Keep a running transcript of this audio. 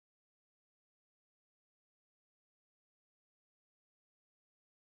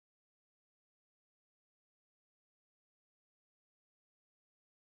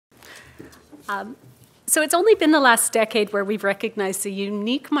So it's only been the last decade where we've recognized the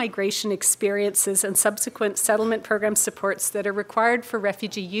unique migration experiences and subsequent settlement program supports that are required for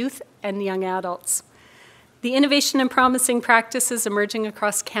refugee youth and young adults. The innovation and promising practices emerging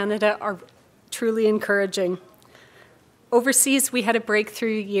across Canada are truly encouraging. Overseas, we had a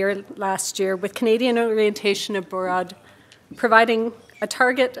breakthrough year last year with Canadian Orientation Abroad providing a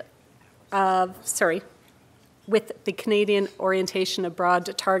target of, with the Canadian Orientation Abroad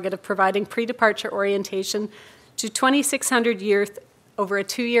a target of providing pre-departure orientation to 2,600 youth over a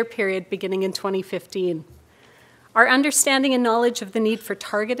 2-year period beginning in 2015. Our understanding and knowledge of the need for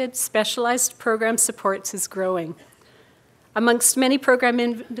targeted, specialized program supports is growing. Amongst many program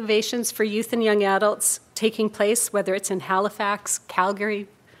innovations for youth and young adults taking place, whether it's in Halifax, Calgary,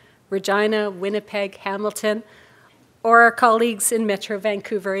 Regina, Winnipeg, Hamilton, or our colleagues in Metro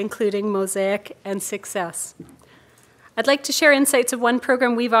Vancouver, including Mosaic and Success. I'd like to share insights of one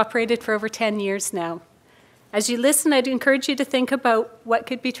program we've operated for over 10 years now. As you listen, I'd encourage you to think about what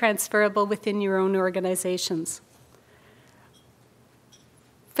could be transferable within your own organizations.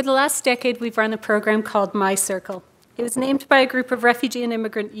 For the last decade, we've run a program called My Circle. It was named by a group of refugee and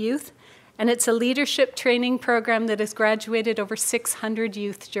immigrant youth, and it's a leadership training program that has graduated over 600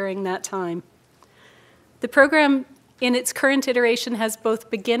 youth during that time. The program, in its current iteration, has both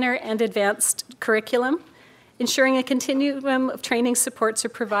beginner and advanced curriculum, ensuring a continuum of training supports are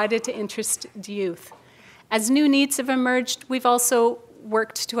provided to interested youth. As new needs have emerged, we've also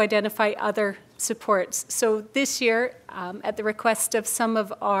worked to identify other supports. So this year, at the request of some of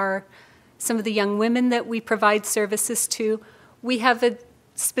the young women that we provide services to, we have a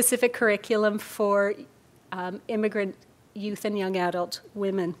specific curriculum for immigrant youth and young adult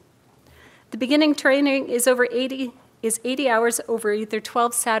women. The beginning training is 80 hours over either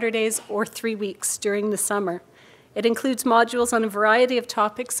 12 Saturdays or 3 weeks during the summer. It includes modules on a variety of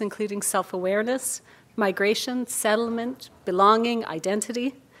topics, including self-awareness, migration, settlement, belonging,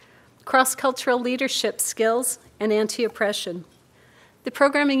 identity, cross-cultural leadership skills, and anti-oppression. The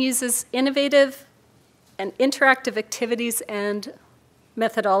programming uses innovative and interactive activities and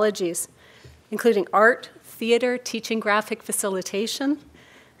methodologies, including art, theater, teaching graphic facilitation.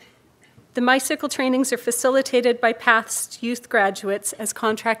 The My Circle trainings are facilitated by past youth graduates as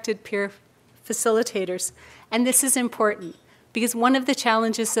contracted peer facilitators. And this is important because one of the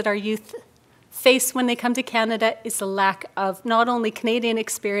challenges that our youth face when they come to Canada is the lack of not only Canadian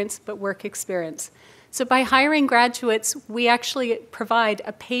experience, but work experience. So by hiring graduates, we actually provide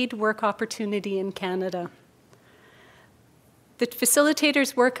a paid work opportunity in Canada. The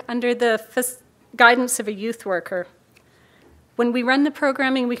facilitators work under the guidance of a youth worker. When we run the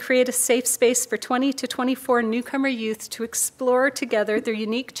programming, we create a safe space for 20 to 24 newcomer youth to explore together their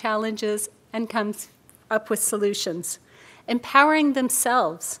unique challenges and come up with solutions, empowering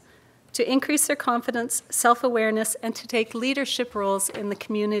themselves to increase their confidence, self-awareness, and to take leadership roles in the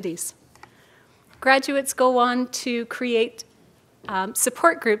communities. Graduates go on to create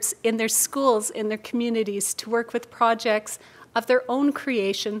support groups in their schools, in their communities, to work with projects of their own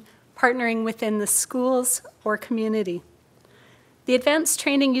creation, partnering within the schools or community. The advanced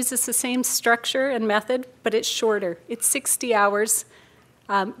training uses the same structure and method, but it's shorter. It's 60 hours,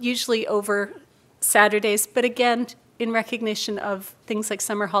 usually over Saturdays, but again, in recognition of things like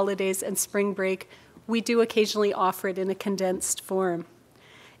summer holidays and spring break, we do occasionally offer it in a condensed form.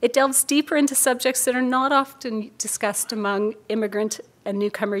 It delves deeper into subjects that are not often discussed among immigrant and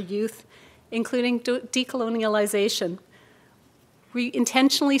newcomer youth, including decolonialization. We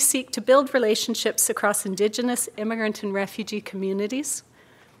intentionally seek to build relationships across Indigenous, immigrant, and refugee communities.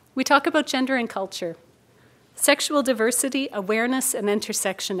 We talk about gender and culture, sexual diversity, awareness, and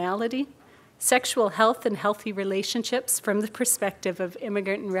intersectionality, sexual health and healthy relationships from the perspective of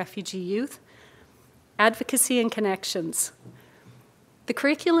immigrant and refugee youth, advocacy and connections. The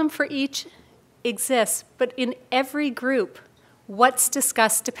curriculum for each exists, but in every group, what's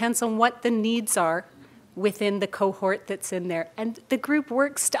discussed depends on what the needs are within the cohort that's in there. And the group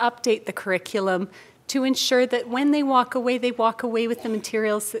works to update the curriculum to ensure that when they walk away with the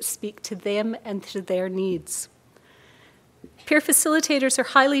materials that speak to them and to their needs. Peer facilitators are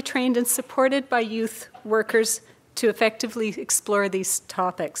highly trained and supported by youth workers to effectively explore these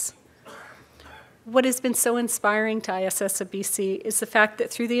topics. What has been so inspiring to ISS of BC is the fact that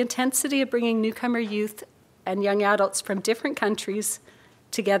through the intensity of bringing newcomer youth and young adults from different countries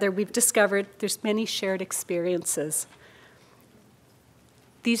together, we've discovered there's many shared experiences.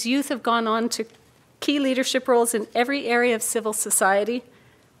 These youth have gone on to key leadership roles in every area of civil society,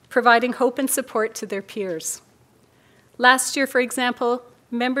 providing hope and support to their peers. Last year, for example,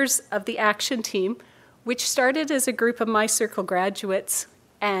 members of the Action Team, which started as a group of My Circle graduates,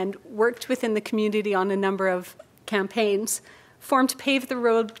 and worked within the community on a number of campaigns, formed Pave the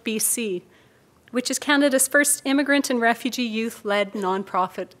Road BC, which is Canada's first immigrant and refugee youth-led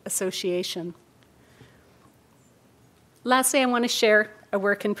nonprofit association. Lastly, I want to share a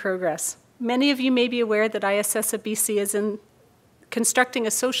work in progress. Many of you may be aware that ISSA BC is constructing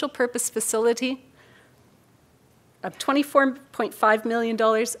a social purpose facility of $24.5 million,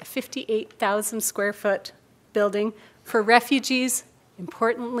 a 58,000 square foot building for refugees,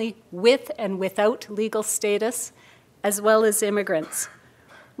 importantly, with and without legal status, as well as immigrants.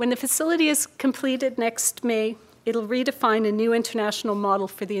 When the facility is completed next May, it'll redefine a new international model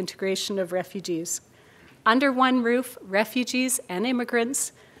for the integration of refugees. Under one roof, refugees and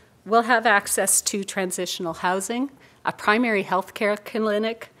immigrants will have access to transitional housing, a primary health care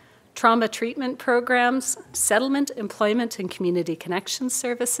clinic, trauma treatment programs, settlement, employment, and community connection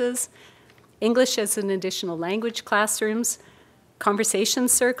services, English as an additional language classrooms, conversation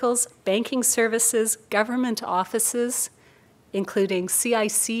circles, banking services, government offices, including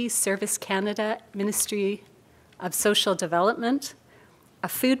CIC, Service Canada, Ministry of Social Development, a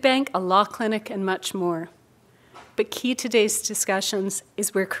food bank, a law clinic, and much more. But key to today's discussions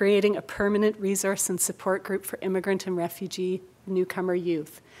is we're creating a permanent resource and support group for immigrant and refugee newcomer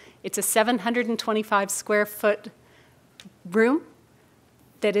youth. It's a 725 square foot room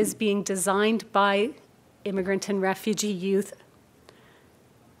that is being designed by immigrant and refugee youth.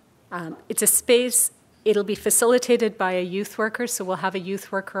 It's a space, it'll be facilitated by a youth worker, so we'll have a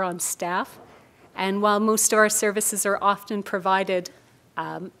youth worker on staff. And while most of our services are often provided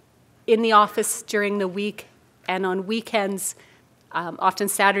in the office during the week and on weekends, often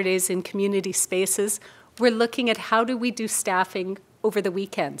Saturdays in community spaces, we're looking at how do we do staffing over the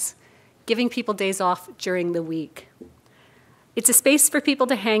weekends, giving people days off during the week. It's a space for people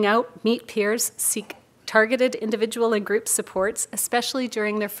to hang out, meet peers, seek targeted individual and group supports, especially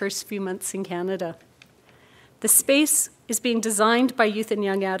during their first few months in Canada. The space is being designed by youth and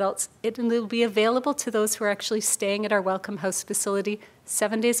young adults. It will be available to those who are actually staying at our Welcome House facility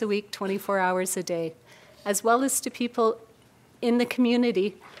 7 days a week, 24 hours a day, as well as to people in the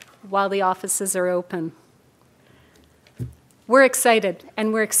community while the offices are open. We're excited,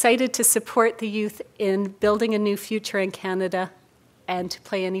 and we're excited to support the youth in building a new future in Canada and to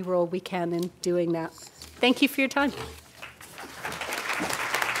play any role we can in doing that. Thank you for your time.